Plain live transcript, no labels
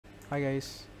Hi guys.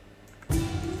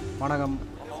 வணக்கம்.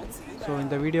 So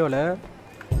இந்த வீடியோவில்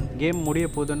கேம் முடிய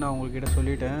போகுதுன்னு நான் உங்கள்கிட்ட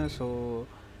சொல்லிட்டேன். ஸோ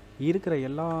இருக்கிற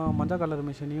எல்லா மஞ்சள் கலர்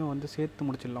மிஷினையும் வந்து சேர்த்து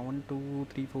முடிச்சிடலாம். 1 2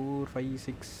 3 4 5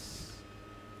 6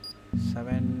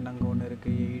 7 அங்கே ஒன்று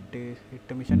இருக்குது,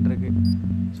 8 மிஷன் இருக்குது.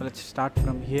 So let's start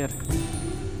from here.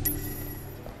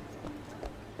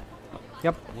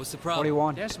 Yep. What's the problem? What do you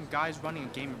want? There's some guys running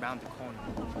a game around the corner.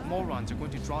 Morons are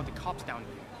going to draw the cops down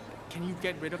here. Can you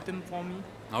get rid of them for me?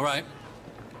 All right.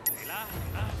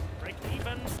 Break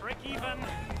even, break even.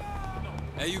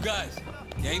 Hey, you guys.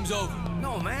 Game's over.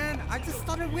 No, man. I just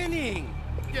started winning.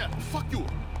 Yeah, fuck you.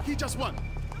 He just won.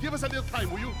 Give us a little time,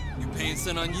 will you? You paying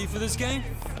Sun On Yee for this game?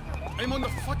 I'm on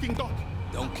the fucking dock.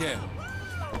 Don't care.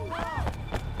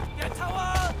 Get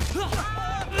tower!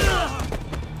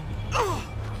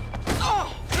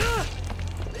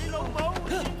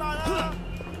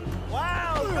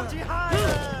 Wow, 高级嗨了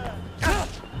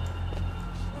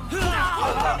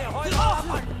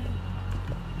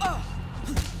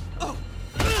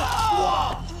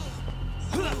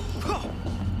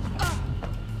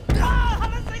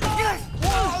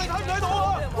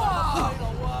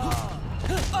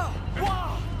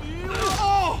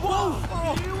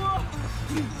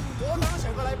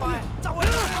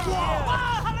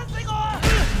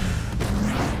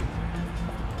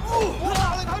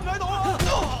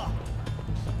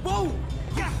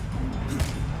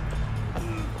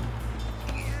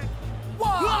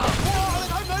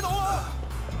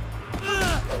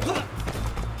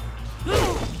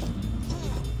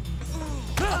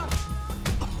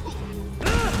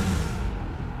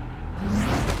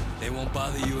！They won't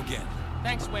bother you again.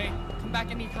 Thanks, Wei. Come back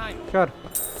anytime. Sure.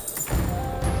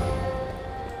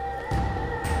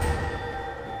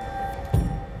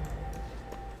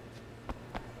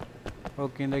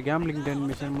 Okay, இந்த gambling 10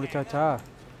 mission முடிச்சாச்சா?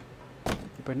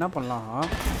 இப்போ என்ன பண்ணலாம்?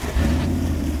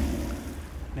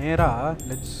 நேராக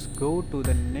let's go to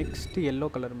the next yellow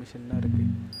colour mission தான் இருக்குது.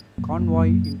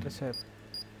 Convoy intercept.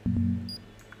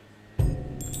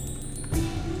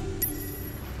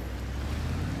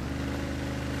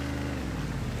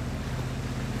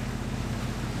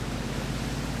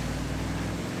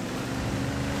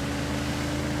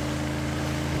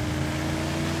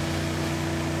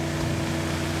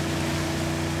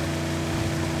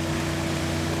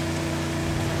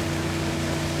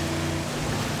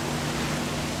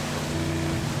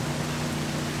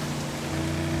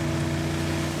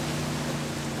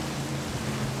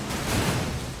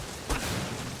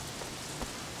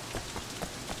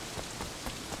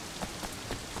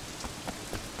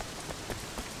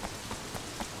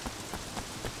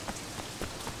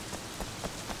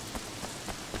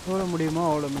 எவ்வளோ முடியுமோ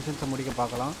அவ்வளோ மிஷன்ஸை முடிக்க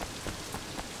பார்க்கலாம்.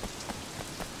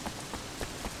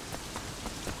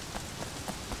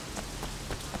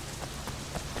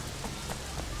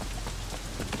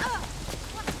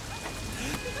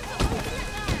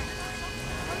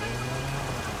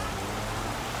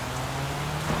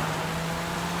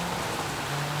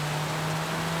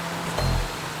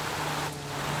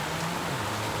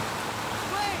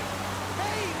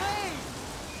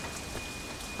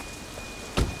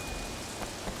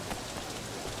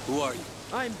 Who are you?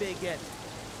 I'm Big Eddie.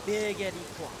 Big Eddie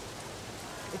Clark.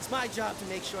 It's my job to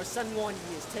make sure Sun On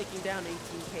Yee is taking down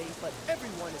 18K, but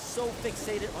everyone is so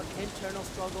fixated on the internal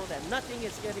struggle that nothing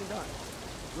is getting done.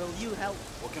 Will you help?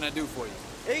 What can I do for you?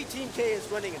 18K is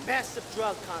running a massive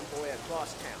drug convoy across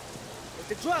town. If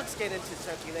the drugs get into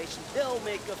circulation, they'll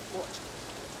make a fortune.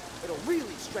 It'll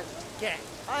really strengthen the gang.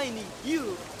 I need you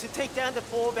to take down the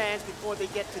 4 vans before they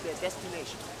get to their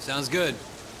destination. Sounds good.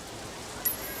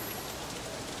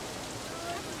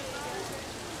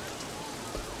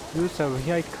 Use a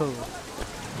vehicle.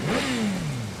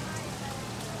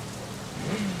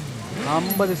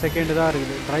 50 second தான்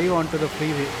இருக்குது. Drive on to the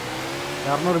freeway.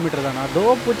 200 metre தானே. அதோ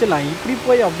பூச்சலாம். இப்படி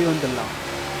போய் அப்படி வந்துடலாம்.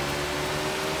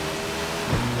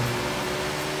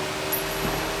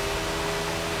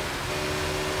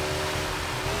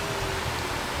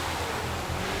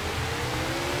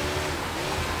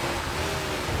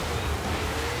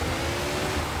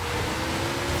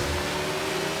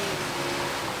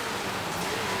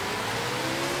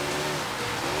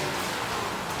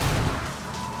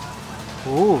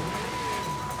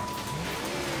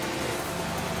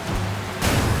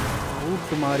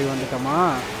 ஊட்டு மாதிரி வந்துட்டோமா?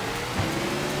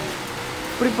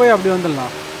 இப்படி போய் அப்படி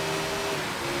வந்துடலாம்.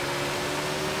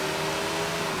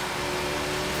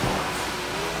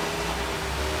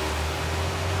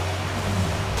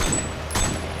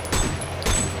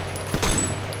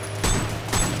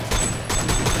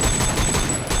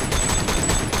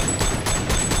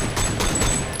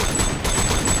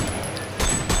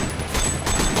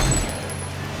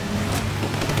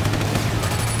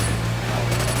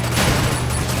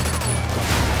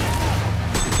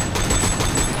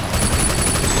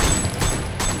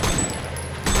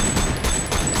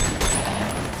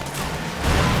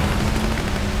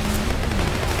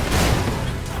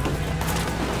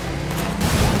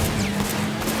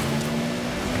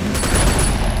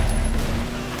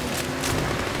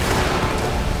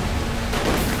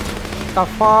 the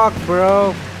fuck, bro?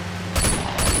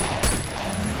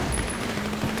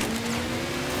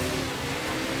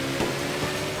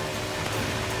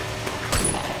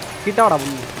 கிட்ட வாடா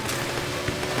புண்ணு.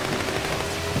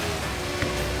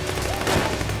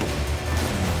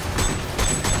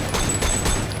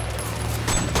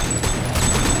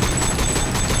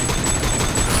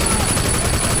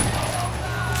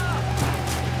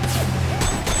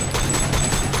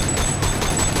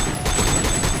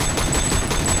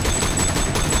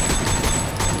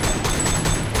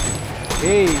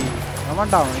 ஏய்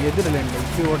அவன்டா அவன் எதிரில் இல்லை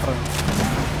இப்படி ஓட்டுறான்.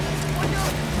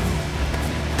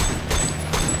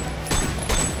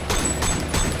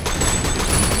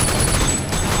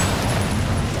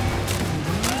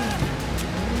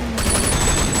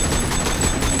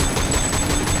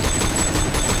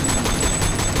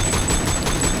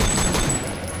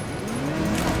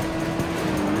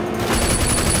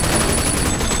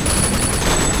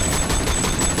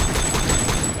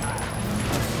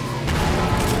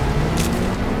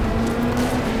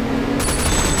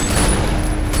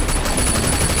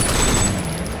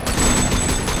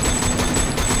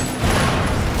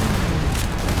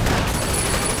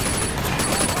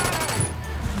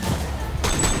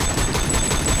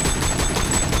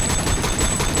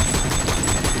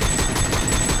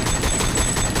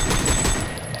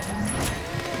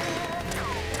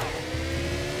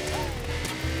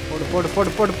 போடு போடு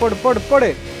போடு போடு போடு போடு.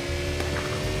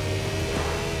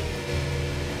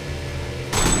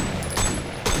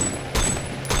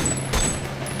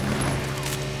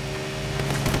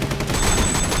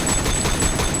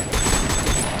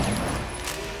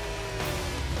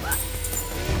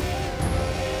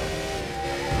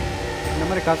 இந்த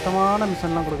மாதிரி கஷ்டமான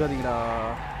மிஷன்லாம் கொடுக்காதீங்கடா.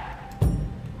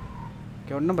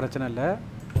 ஒன்றும் பிரச்சனை இல்லை.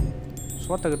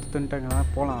 சோத்தை கற்றுட்டுட்டாங்கன்னா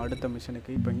போகலாம் அடுத்த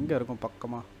மிஷனுக்கு. இப்போ எங்கே இருக்கும்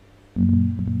பக்கமாக?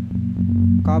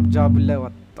 காப் ஜாப் இல்லை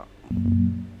வத்தான்.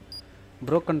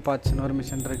 ப்ரோக்கன் பார்ட்ஸ்னு ஒரு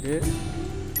மிஷன் இருக்குது.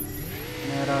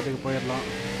 நேராக அதுக்கு போயிடலாம்.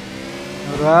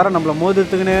 இவர் வேறு நம்மளை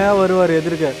மோதிரத்துக்குனே வருவார்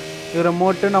எதிர்க்க. இவரை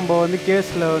மோட்டு நம்ம வந்து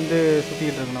கேஸில் வந்து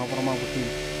சுற்றிக்கிட்டு இருக்கணும். அப்புறமா குத்தி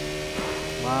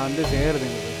வந்து செய்கிறது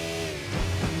எங்களுக்கு.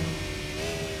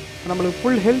 நம்மளுக்கு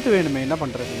ஃபுல் ஹெல்த் வேணுமே, என்ன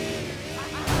பண்ணுறது?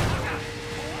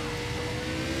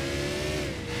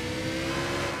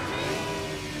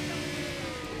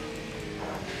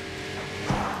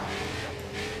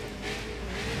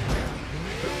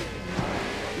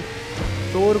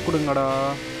 சோறு கொடுங்கடா.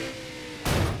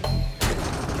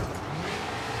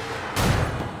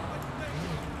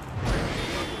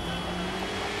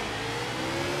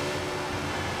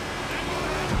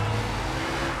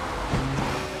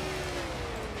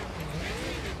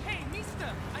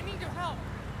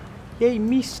 Hey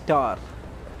mister.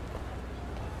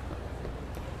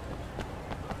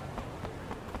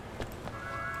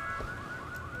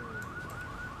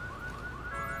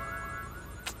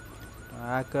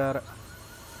 Hacker.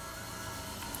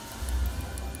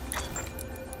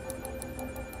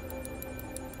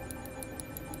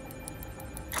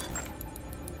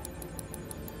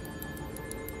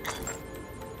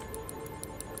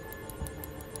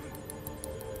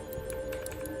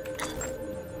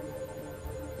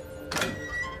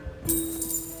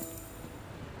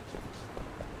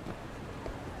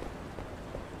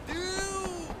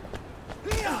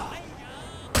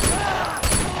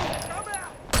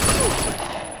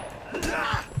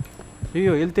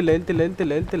 ஐயோ எழுத்தில்லை எழுத்தில்லை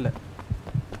எழுத்தில்லை எழுத்தில்லை.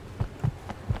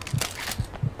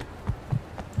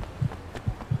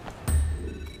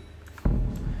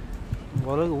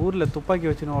 ஊரில் துப்பாக்கி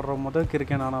வச்சுன்னு ஓடுற முதலுக்கு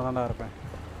இருக்கேன். நானாக தான்டா இருப்பேன்.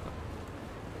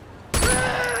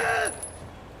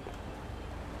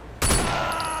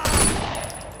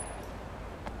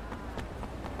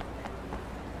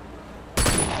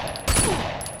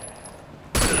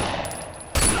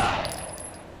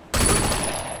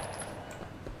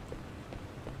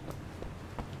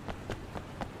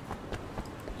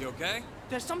 Okay?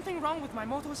 There's something wrong with my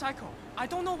motorcycle. I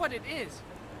don't know what it is.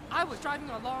 I was driving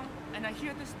along and I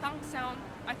hear this thunk sound.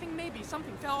 I think maybe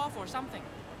something fell off or something.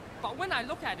 But when I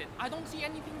look at it, I don't see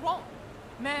anything wrong.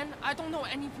 Man, I don't know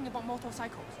anything about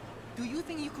motorcycles. Do you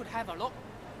think you could have a look?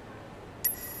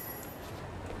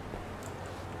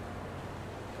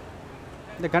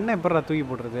 இந்த கண்ணை எப்படா தூக்கி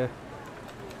போடுறது?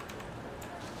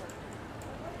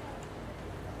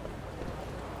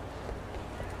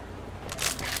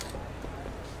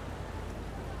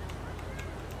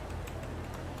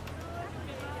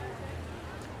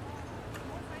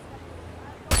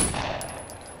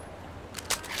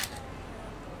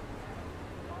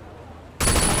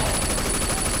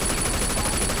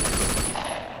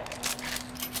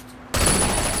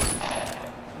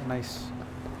 Nice.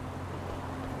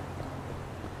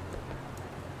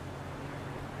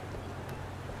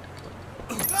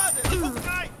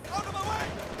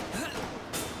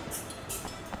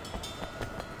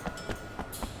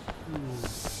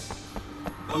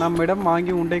 நம்மிடம்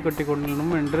வாங்கி உண்டை கொட்டி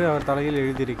கொள்ளணும் என்று அவர் தலையில்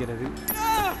எழுதியிருக்கிறது.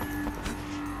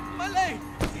 My leg!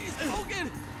 He's broken!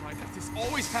 Why does this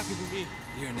always happen to me?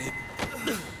 Here, Nate.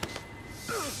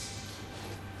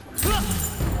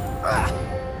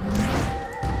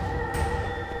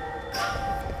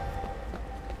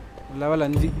 level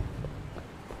 5.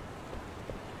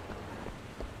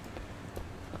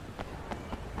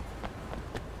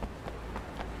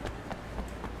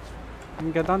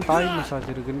 இங்கே தான் தாய்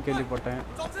மசாஜ் இருக்குன்னு கேள்விப்பட்டேன்.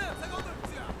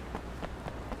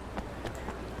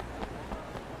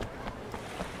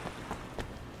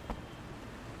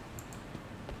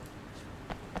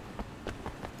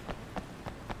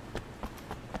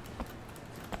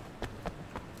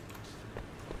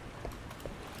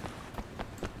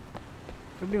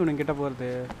 எப்படி உனக்கு கிட்ட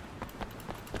போகிறது?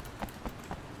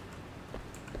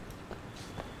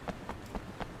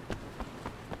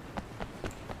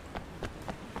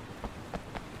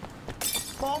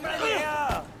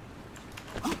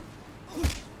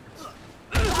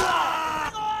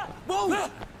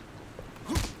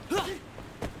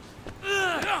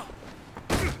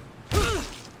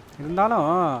 இருந்தாலும்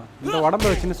இந்த உடம்பை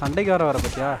வச்சுன்னு சண்டைக்கு வர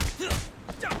பத்தியா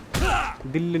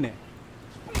தில்லுன்னு.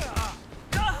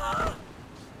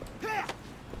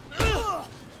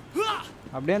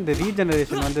 அப்படியே அந்த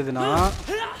ரீஜெனரேஷன் வந்ததுன்னா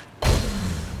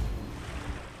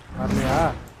வரலையா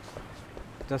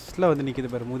ஜஸ்ட்ல வந்து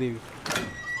நிற்கிது பாரு மூதேவி.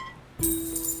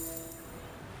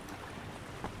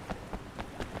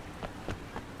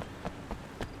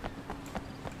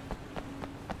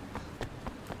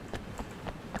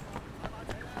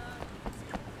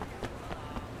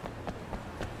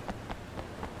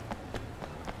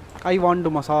 I want to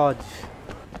massage.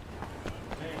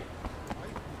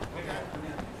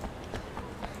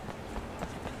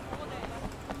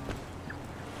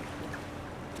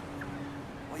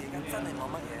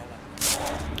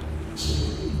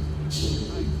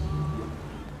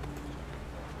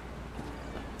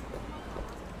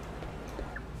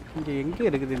 இங்கே எங்கே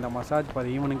இருக்குது இந்த மசாஜ் பாரு.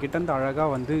 இவனுக்கிட்ட இருந்து அழகாக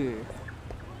வந்து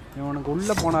இவனுக்கு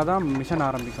உள்ளே போனால் தான் மிஷன்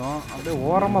ஆரம்பிக்கும். அப்படியே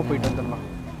ஓரமாக போயிட்டு வந்துடலாம்.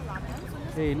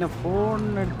 ஏய் என்ன ஃபோன்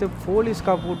எடுத்து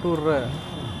போலீஸ்கா போட்டு விட்ற?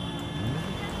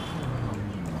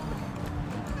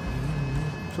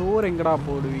 சோறு எங்கடா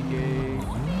போடுவீங்க?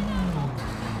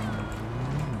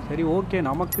 சரி ஓகே,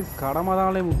 நமக்கு கடமை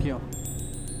தானே முக்கியம்.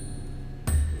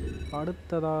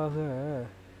 அடுத்ததாக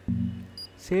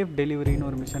சேஃப் டெலிவரின்னு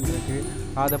ஒரு மிஷன் இருக்குது.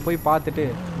 அதை போய் பார்த்துட்டு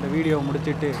இந்த வீடியோவை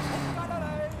முடிச்சுட்டு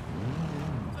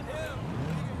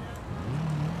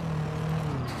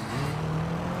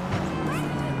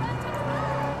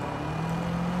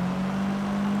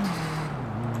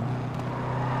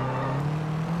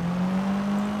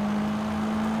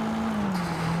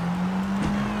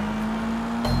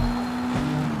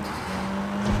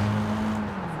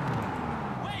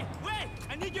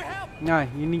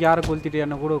இன்னைக்கு யாரை கொளுத்திட்டு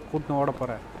என்ன கூட கூட்டின்னு ஓட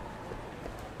போகிறேன்.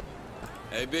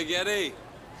 Hey, Big Eddie.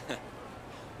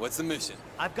 What's the mission?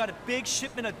 I've got a big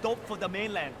shipment of dope for the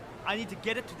mainland. I need to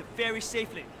get it to the ferry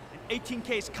safely. And 18K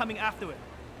is coming after it.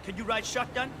 Can you ride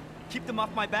shotgun? Keep them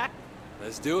off my back?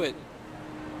 Let's do it.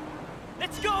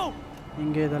 Let's go!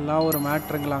 இங்கே இதெல்லாம் ஒரு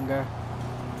மேட்ருங்களாங்க.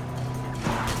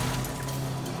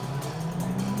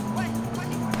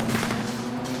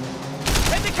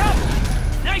 Here they come!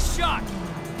 Nice shot!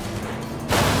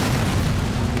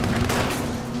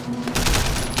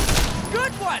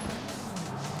 Good one!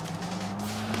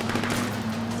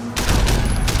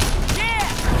 Yeah!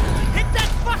 Hit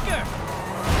that fucker!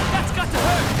 That's got to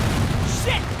hurt!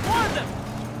 Shit! More of them!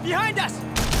 Behind us!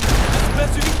 That's the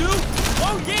best you can do?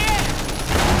 Oh yeah!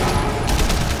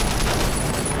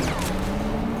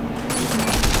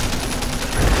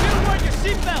 Shield on your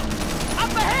seatbelt!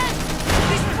 Up ahead!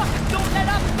 These fuckers don't let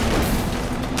up!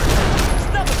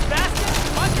 Stubborn bastard!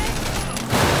 Monday?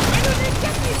 Where do they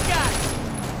get these guys?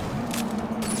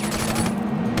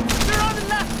 They're on the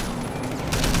left!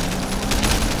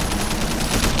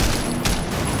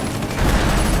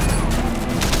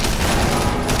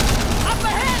 Up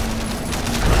ahead!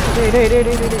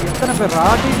 எத்தனை பேர்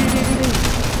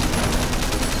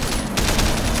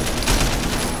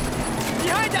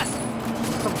Behind us!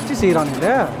 தப்பிச்சு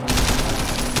செய்கிறானுங்களே.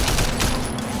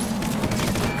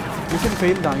 Mission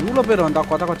fail தான். இவ்வளோ பேர் வந்தா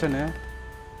கொத்த கொச்சன்னு.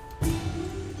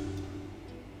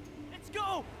 Let's go!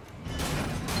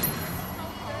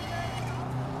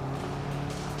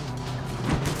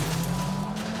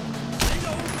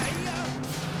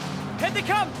 Here they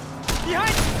come!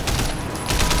 Behind!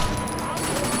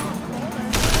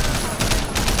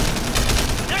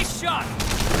 Nice shot!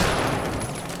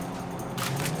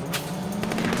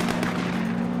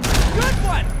 Good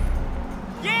one!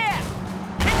 Yeah!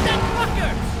 Hit that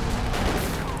fucker!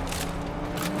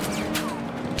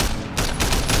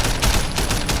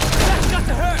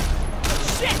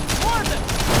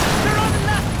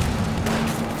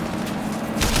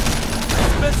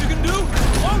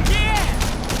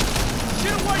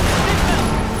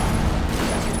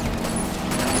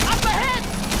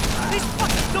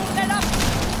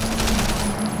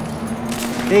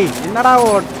 டேய் என்னடா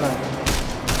ஓட்ற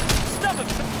Stop him!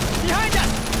 Behind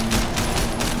us!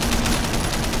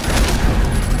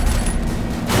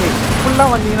 டேய் ஃபுல்லா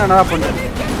வந்தீங்கன்னா என்னடா பண்றது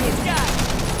Get these guys!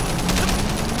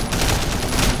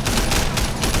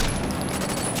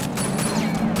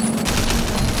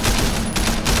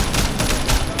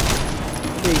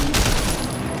 டேய்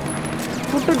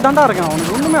சுட்டு தாண்டா இருக்கேன்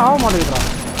அவனுக்கு ஒண்ணுமே ஆக மாட்டேங்குதுடா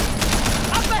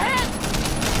Up ahead!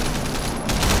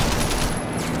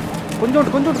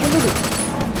 கொஞ்சோண்டு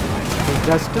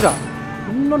ஜஸ்ட்டுடா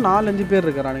இன்னும் 4-5 பேர்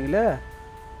இருக்கிறானுங்களே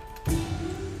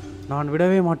நான்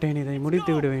விடவே மாட்டேன் இதை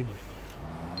முடித்து விடுவேன்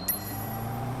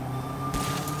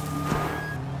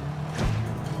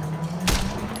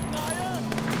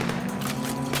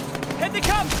Here they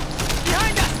come!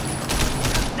 Behind us!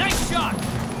 Nice shot!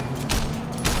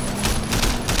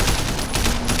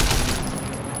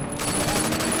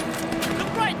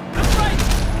 Look right! Look right!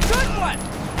 Good one!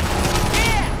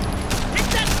 Yeah! Hit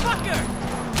that fucker!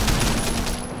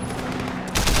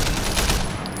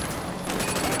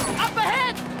 Up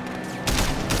ahead!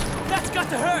 That's got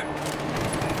to hurt!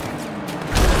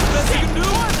 Best you can do.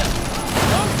 More of them!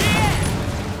 Oh yeah!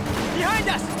 Behind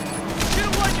us! Should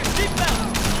have worn your seatbelt!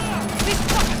 These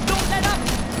fuckers don't let up!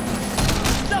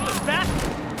 Stop us, bat!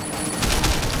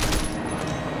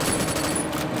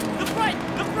 Look right!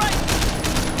 Look right!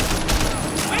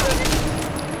 Wait a minute!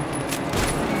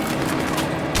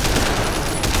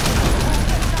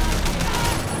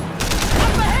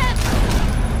 Up ahead!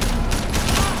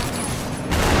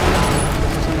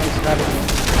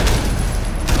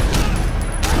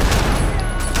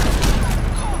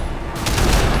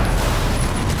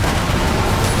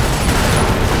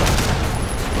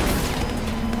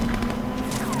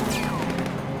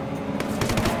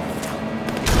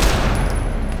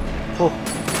 Oh.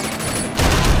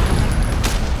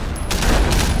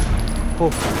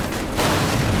 Oh.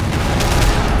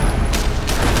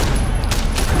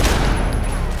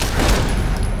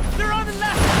 They're on the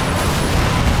left!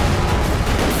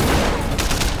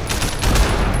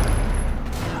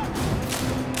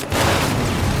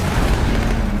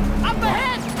 Up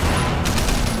ahead!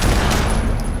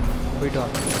 போயிட்டு வா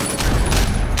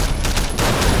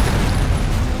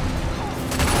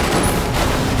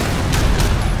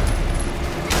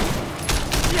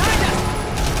Behind us!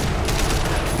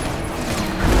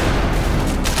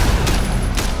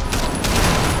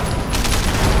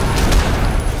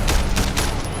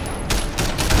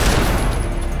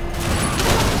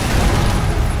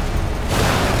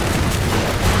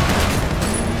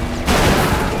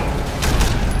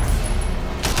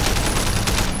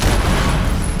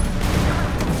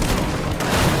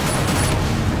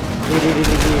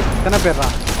 எத்தனை பேர்ரா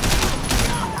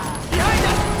Behind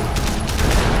us!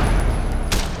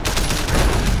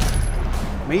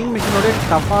 Main மிஷனோட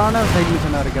டஃப்பான side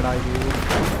மிஷனாக இருக்கடா இது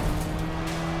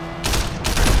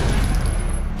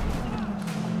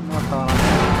மாட்டானா.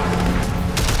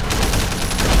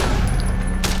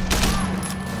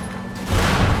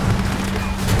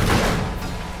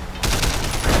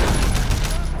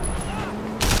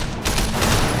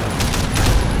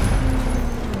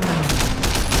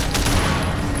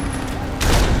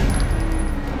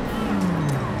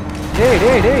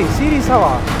 டேய்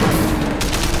சீரியஸாவா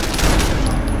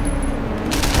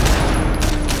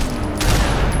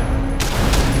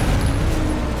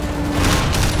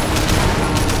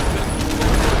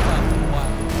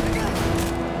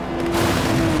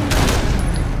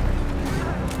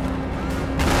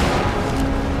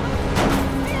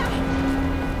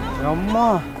அம்மா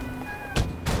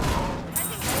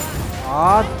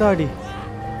ஆத்தாடி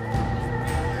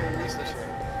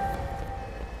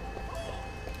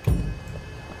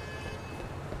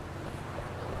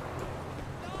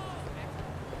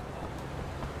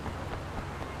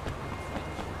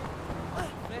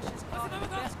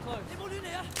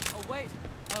Oh wait,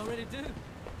 I already do.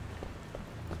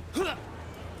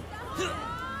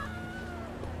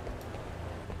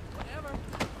 Whatever.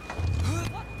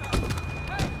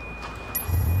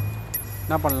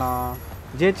 என்ன பண்ணலாம்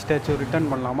ஜேஜ் ஸ்டாச்சு ரிட்டர்ன்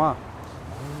பண்ணலாமா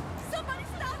Somebody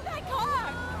stop that car!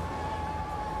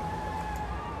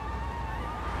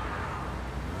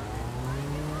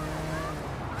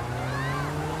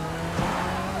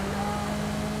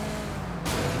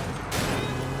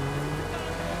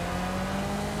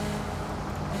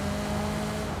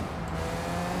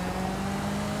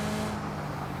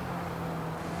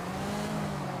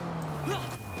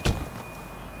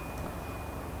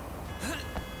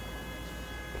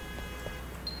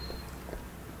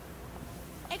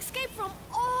 Escape from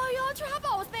all your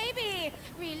troubles, baby!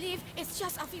 Relief is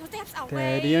just a few steps away.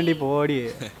 தெரியாண்டி Bodi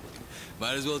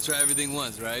Might as well try everything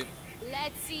once, right?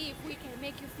 Let's see if we can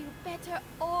make you feel better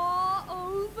all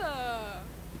over.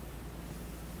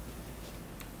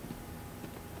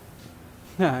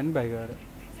 Handbag.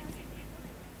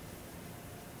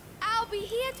 I'll be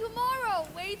here tomorrow,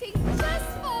 waiting just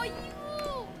for you.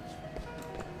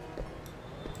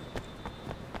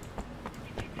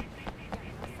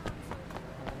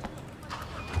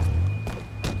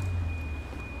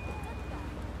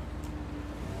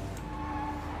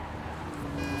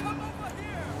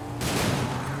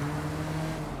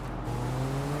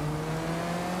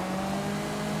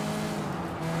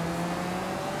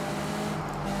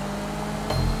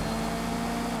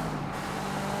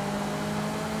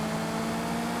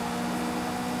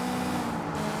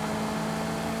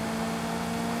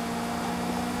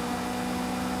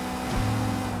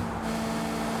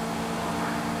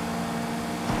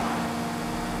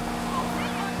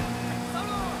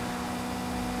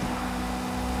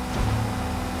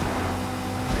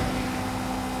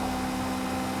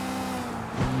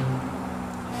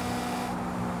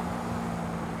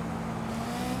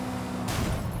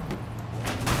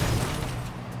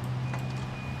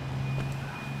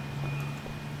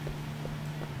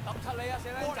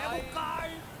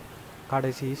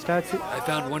 Statue. I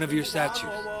found one of your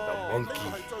statues. The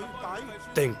monkey.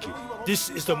 Thank you. This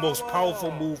is the most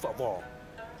powerful move of all.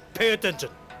 Pay attention.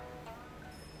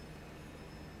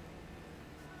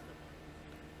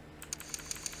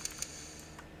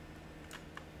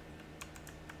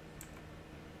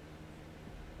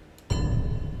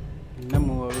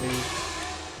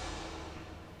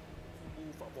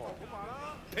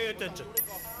 Pay attention.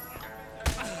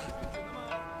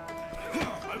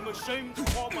 I'm ashamed to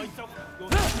call myself your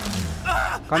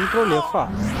Control F.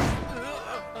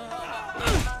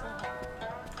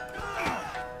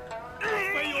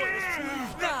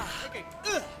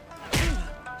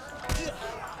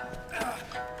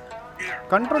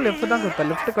 Control F தான் குத்த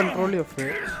left control F.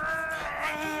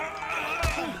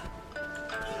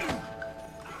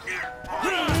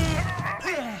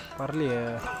 வரலையே.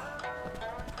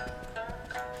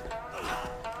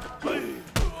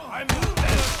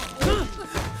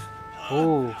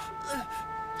 Oh.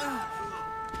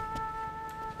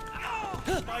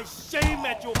 My shame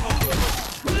at your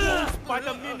performance by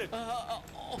the minute.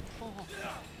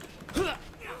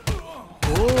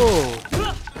 Oh.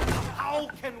 How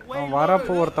can Wei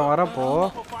வரப்போ ஒருத்தன் வரப்போ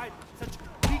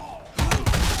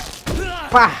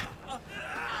பா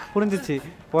புரிஞ்சிச்சு.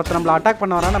 ஒருத்தன் நம்மள அட்டாக்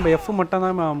பண்ண வரா, நம்ம F மட்டும்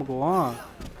தான் அமுக்குவோம்.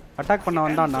 அட்டாக் பண்ண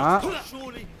வந்தானா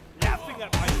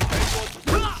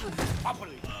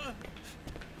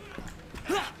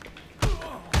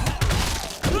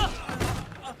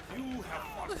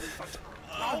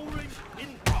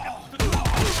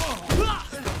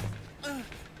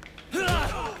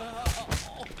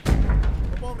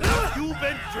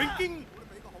drinking?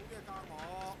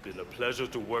 It's been a pleasure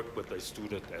to work with a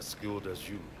student as skilled as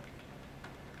you.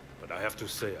 But I have to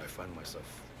say, I find myself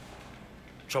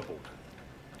troubled.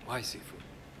 Why, Sifu?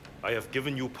 I have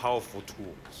given you powerful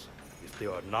tools. If they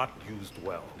are not used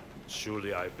well,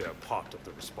 surely I bear part of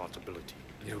the responsibility.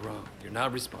 You're wrong. You're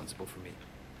not responsible for me.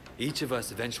 Each of us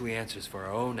eventually answers for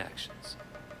our own actions.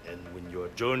 And when your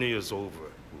journey is over,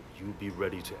 will you be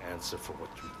ready to answer for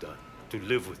what you've done? To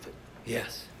live with it?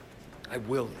 Yes. I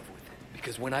will live with it,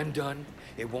 because when I'm done,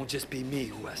 it won't just be me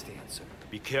who has to answer.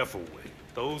 Be careful, Wei.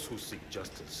 Those who seek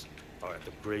justice are at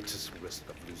the greatest risk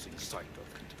of losing sight of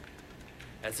it.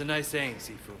 That's a nice saying,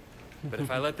 Sifu. But if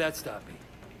I let that stop me,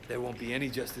 there won't be any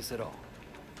justice at all.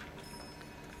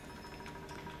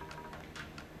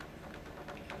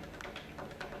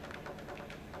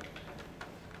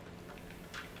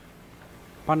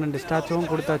 பன்னெண்டு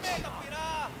ஸ்டாச்சுவும் கொடுத்தாச்சு.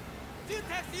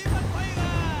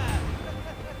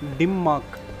 Dim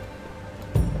mark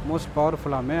most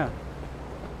பவர்ஃபுல்லாமே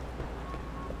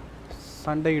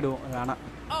சண்டையிடும் வேணாம்.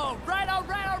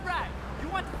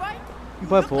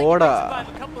 இப்போ போடா.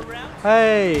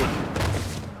 Hey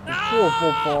போ போ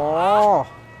போ.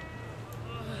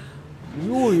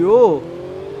 ஐயோ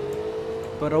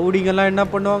இப்போ ரவுடிங்கெல்லாம் என்ன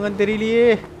பண்ணுவாங்கன்னு தெரியலையே.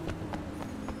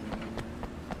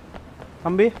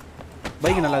 தம்பி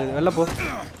பைக் நல்லா இருக்குது, வெளில போ.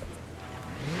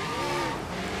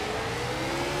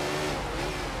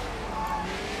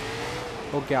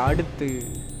 ஓகே, அடுத்து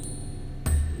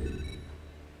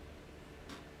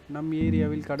நம்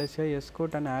ஏரியாவில் கடைசியாக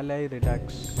எஸ்கோட் அண்ட் ஆலை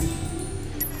ரிடாக்ஸ்.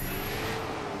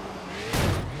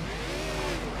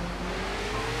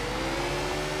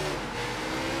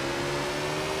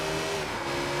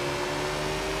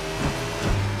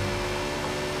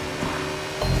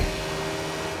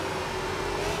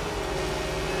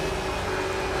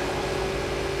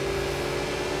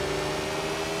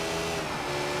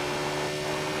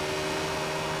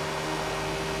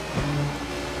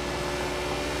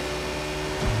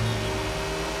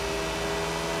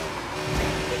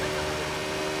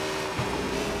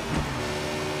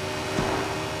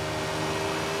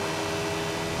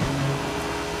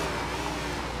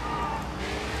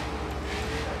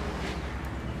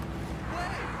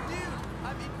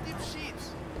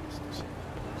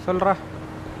 சொல்றா.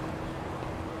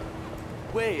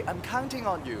 Wait, I'm counting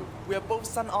on you. We are both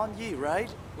Sun On Yee,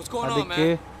 right? What's going on, man?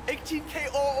 18K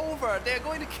all over. They're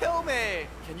going to kill me.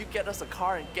 Can you get us a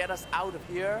car and get us out of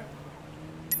here?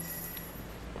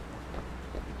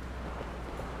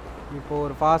 இப்போ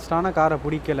ஒரு ஃபாஸ்டான காரை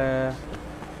பிடிக்கல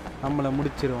நம்மளை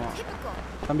முடிச்சிருவோம்.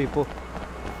 தம்பி போ.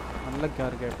 நல்ல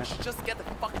car கேட்டேன். Just get the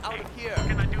fuck out of here.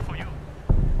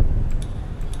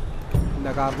 இந்த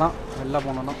கார் தான் வெளில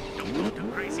போனோம்.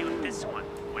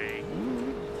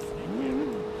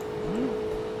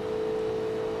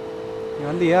 நீ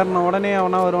வந்து ஏறின உடனே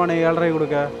அவனா வருவானே 7.5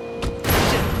 கொடுக்க.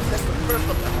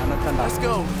 Let's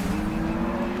go.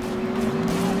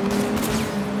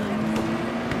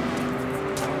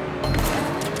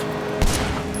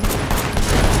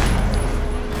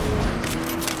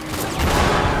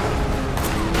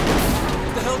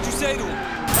 Say to him.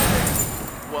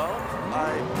 Well,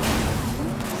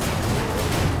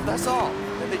 that's all.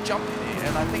 Then they jumped me,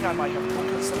 and I think I might have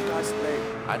broken some guy's leg.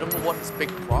 I don't know what his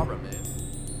big problem is.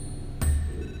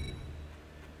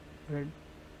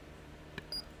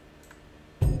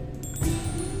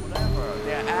 Whatever.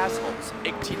 They're assholes.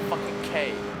 18 fucking K.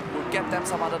 We'll get them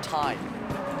some other time.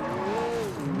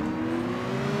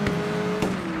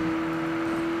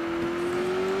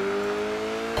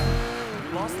 We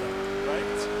lost them,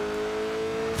 right?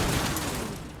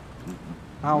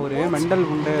 ஒரு mental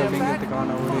குண்டு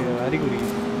அப்படிங்கிறதுக்கான ஒரு அறிகுறி.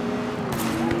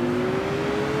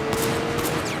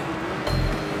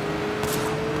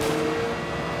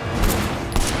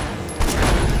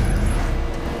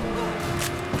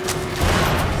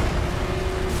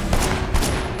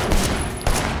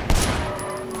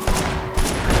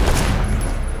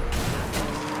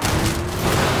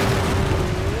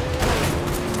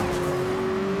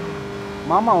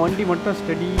 மாமா வண்டி மட்டும்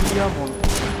ஸ்டெடியா போகணும்.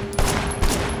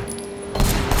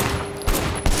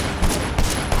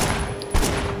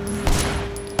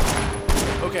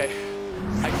 Okay,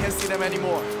 I can't see them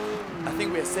anymore. I think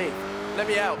we are safe. Let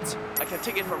me out. I can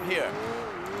take it from here.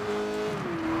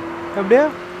 அப்படியே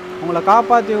உங்களை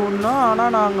காப்பாற்றி விடணும்.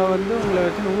 ஆனால் நாங்கள் வந்து உங்களை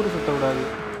வச்சு ஊர் சுற்றக்கூடாது.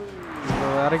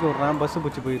 இறக்கி விட்றேன். பஸ்ஸு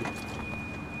பிடிச்சி போயிருக்கு.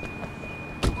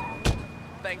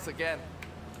 Thanks again.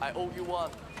 I owe you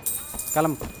one.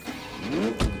 கிளம்பு.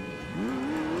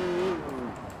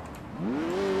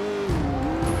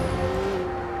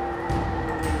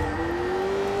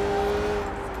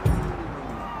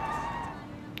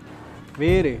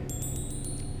 வேறு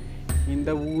இந்த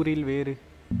ஊரில் வேறு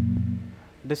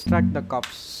டிஸ்ட்ராக்ட் த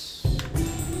காப்ஸ்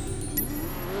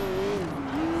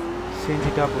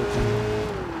செஞ்சிட்டா போச்சு.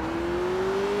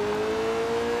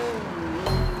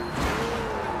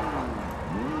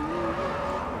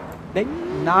 டேய்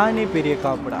நானே பெரிய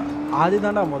காப்புடா.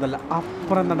 அதுதான்டா முதல்ல,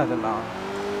 அப்புறம் தானே அதெல்லாம்.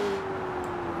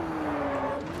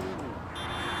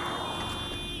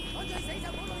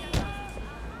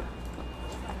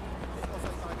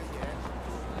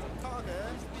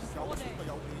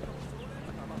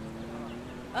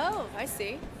 Oh, I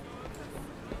see.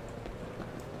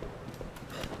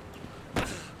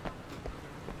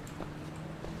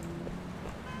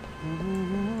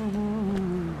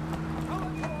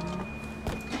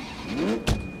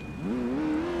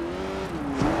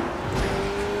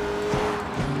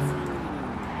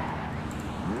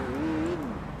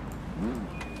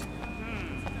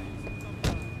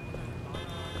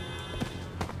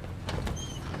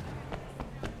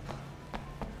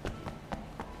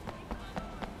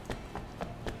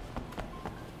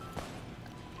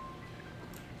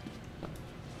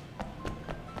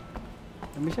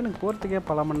 மிஷனுக்கு போகிறதுக்கே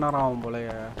பல மணி நேரம் ஆகும்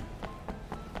போலயே.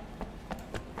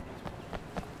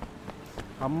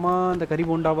 அம்மா அந்த கறி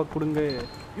போண்டாவை கொடுங்க.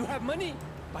 You have money?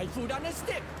 Buy food on a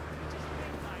stick.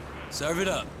 Serve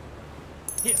it up.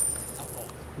 Here.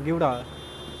 கிவ்டா.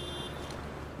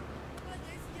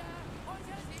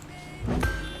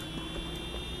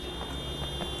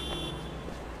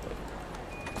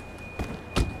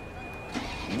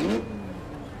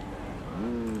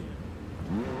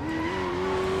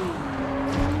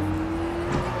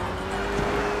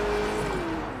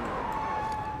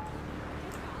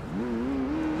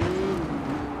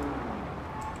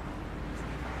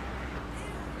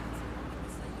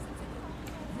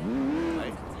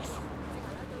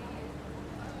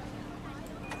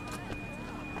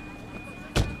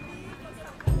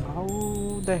 How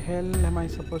the hell am I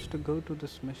supposed to go to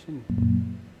this mission?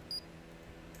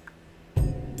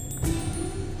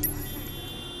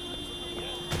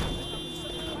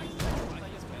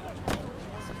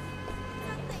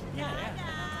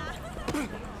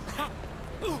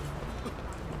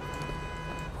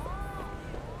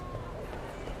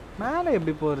 மேலே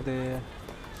எப்படி போகிறது?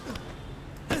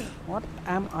 What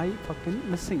am I fucking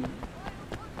missing?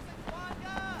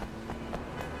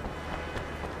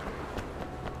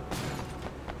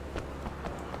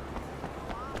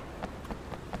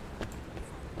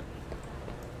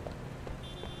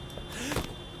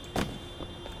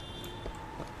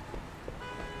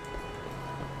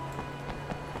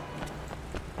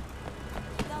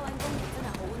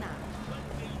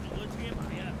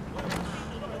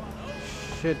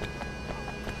 shit.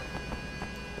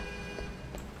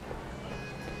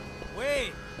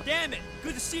 Wait, damn it!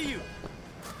 Good to see you.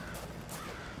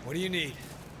 What do you need?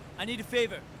 I need a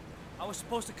favor. I was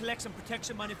supposed to collect some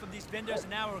protection money from these vendors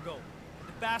an hour ago.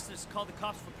 The bastards called the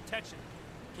cops for protection.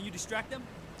 Can you distract them?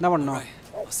 No one no. Right.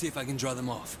 I'll see if I can draw them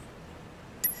off.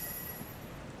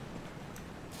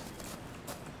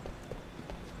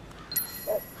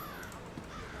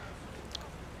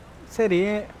 சரி.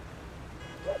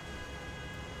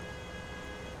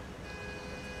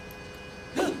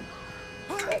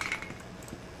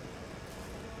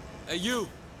 Hey, you!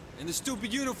 In the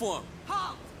stupid uniform!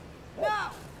 Halt! Now!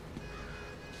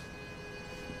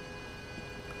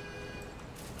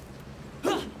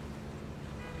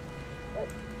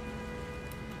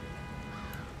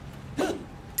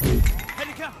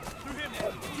 Helicopter! Through him!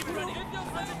 Keep it running! If your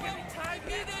son is getting tied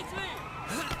immediately!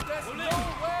 There's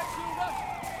nowhere to rush!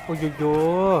 ஐயோ,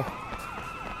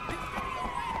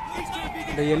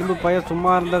 இந்த எலும்பு பைய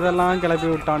சும்மா இருந்ததெல்லாம் கிளப்பி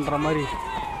விட்டான்ற மாதிரி.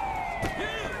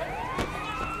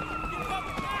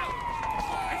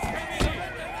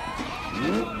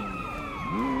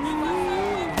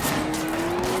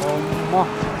 அம்மா,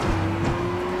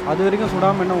 அது வரைக்கும்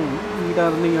சுடாம என்ன நீட்டா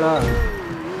இருந்தீங்களா?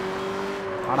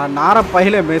 ஆனா நார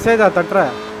பையில மெசேஜா தட்டுற.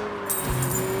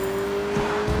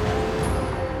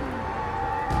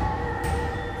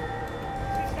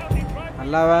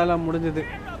 நல்ல வேலை முடிஞ்சது.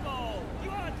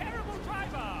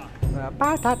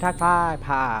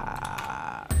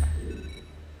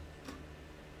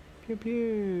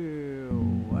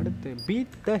 அடுத்து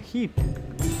பீட் த ஹீட்.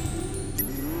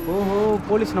 ஓஹோ,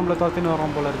 போலீஸ் நம்மளை துரத்தின்னு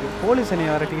வரோம் போல இருக்கு. போலீஸ்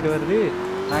என்னைய விரட்டிக்கிட்டு வருது.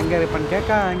 நான் எங்கே இருப்பேன்னு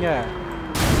கேட்க அங்க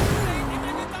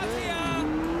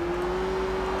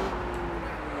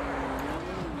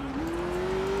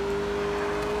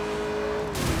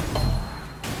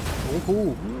ஓஹோ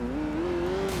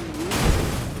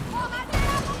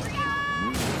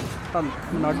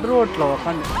நடு ரோட்டில்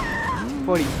உக்காந்து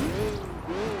போடி.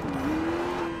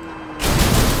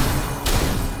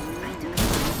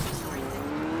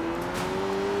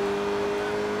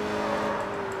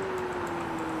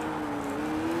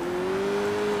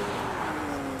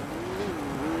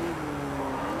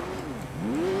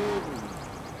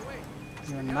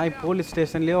 நாய் போலீஸ்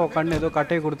ஸ்டேஷன்லயே உட்காந்து ஏதோ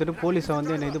கட்டையை கொடுத்துட்டு போலீஸை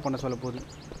வந்து என்ன இது பண்ண சொல்ல போகுது.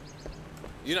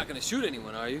 You're not gonna shoot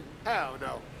anyone, are you? Hell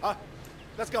no.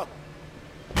 Let's go.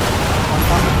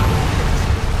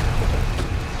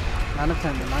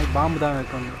 நினைச்சேன் இந்த நாய் பாம்பு தான்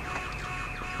வைக்கணும்.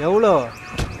 எவ்வளோ?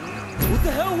 What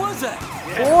the hell was that?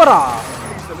 Bora.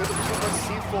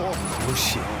 Oh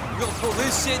shit. You gonna pull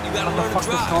this shit? You gotta learn to What the fuck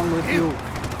is drive. wrong with you?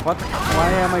 What? Why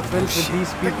am I friends with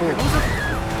these people?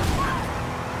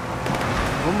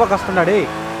 ரொம்ப கஷ்டம்டா டேய்.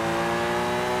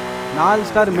 4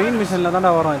 star main மிஷன்ல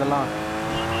தான்டா வரும் இதெல்லாம்.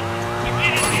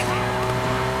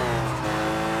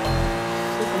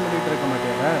 Super பண்ணிட்டு இருக்க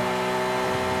மாட்டியாடா?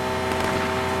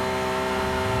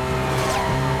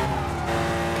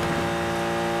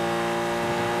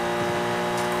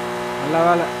 நல்ல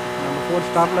வேலை நம்ம 4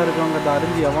 ஸ்டாப்ல இருக்கவங்க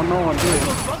அறிஞ்சு எவனும் வந்து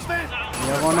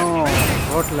எவனும்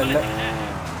ரோட்டில் இல்லை.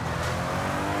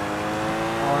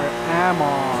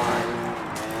 ஆமா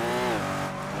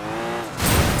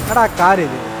என்னடா கார்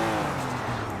இது?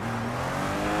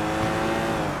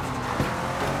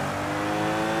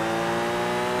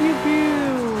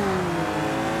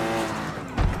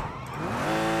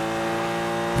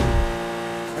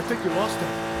 I think you lost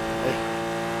him. Hey,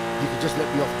 you can just let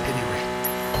me off anyway.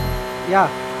 Yeah,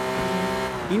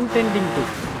 intending to.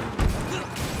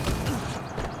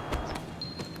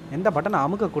 எந்த பட்டனை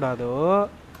அமுக்கக்கூடாதோ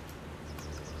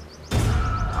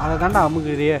அதை தாண்டா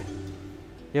அமுக்குறியே.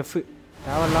 எஃப்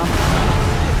தேவையில்லாம்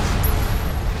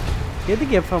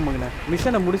எதுக்கு எஃப் அமுக்குன?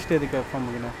 மிஷனை முடிச்சுட்டு எதுக்கு எஃப்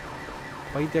அமுக்குன?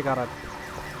 பைத்தியக்காரா.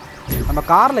 நம்ம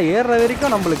காரில் ஏறுற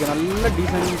வரைக்கும் நம்மளுக்கு நல்ல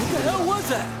descent.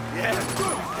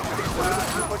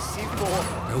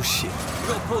 No shit. You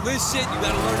gonna pull this shit? You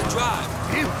gotta learn to drive.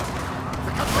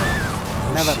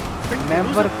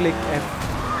 Never click F.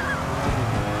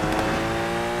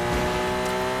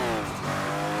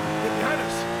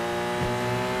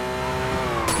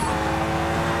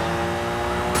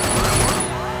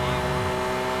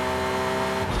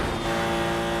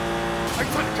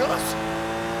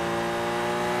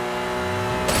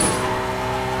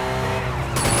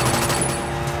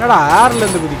 என்னடா ஏர்ல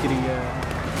இருந்து குதிக்கிறீங்க?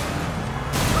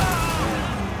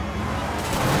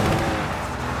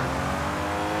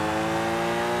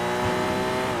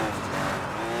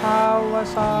 How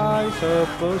was I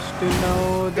supposed to know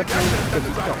that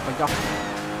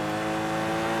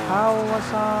How was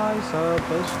I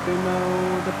supposed to know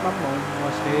that my mom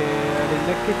was there in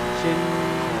the kitchen?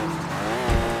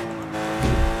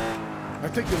 I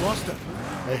think you lost him.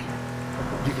 Hey,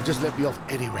 You can just let me off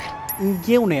anywhere.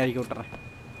 இங்கே உன்னை இறக்கி விட்டுறேன்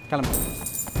கிளம்பு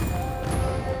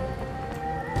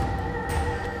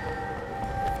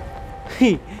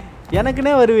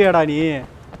எனக்குன்னே வருவியாடா நீ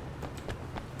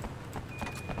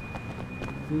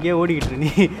இங்கே ஓடிக்கிட்டு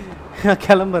நீ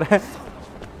கிளம்புறேன்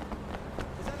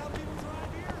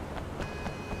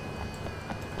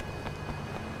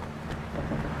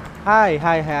hi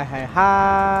hi hi hi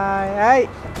hi hi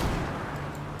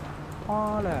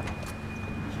ஆல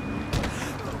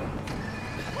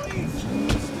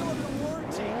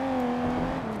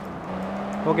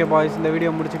ஓகே பாய்ஸ் இந்த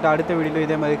வீடியோ முடிச்சுட்டு அடுத்த வீடியோவில்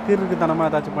இதே மாதிரி கிறுக்குத்தனமாக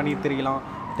ஏதாச்சும் பண்ணிட்டு தெரியலாம்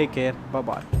டேக் கேர்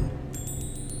பாய்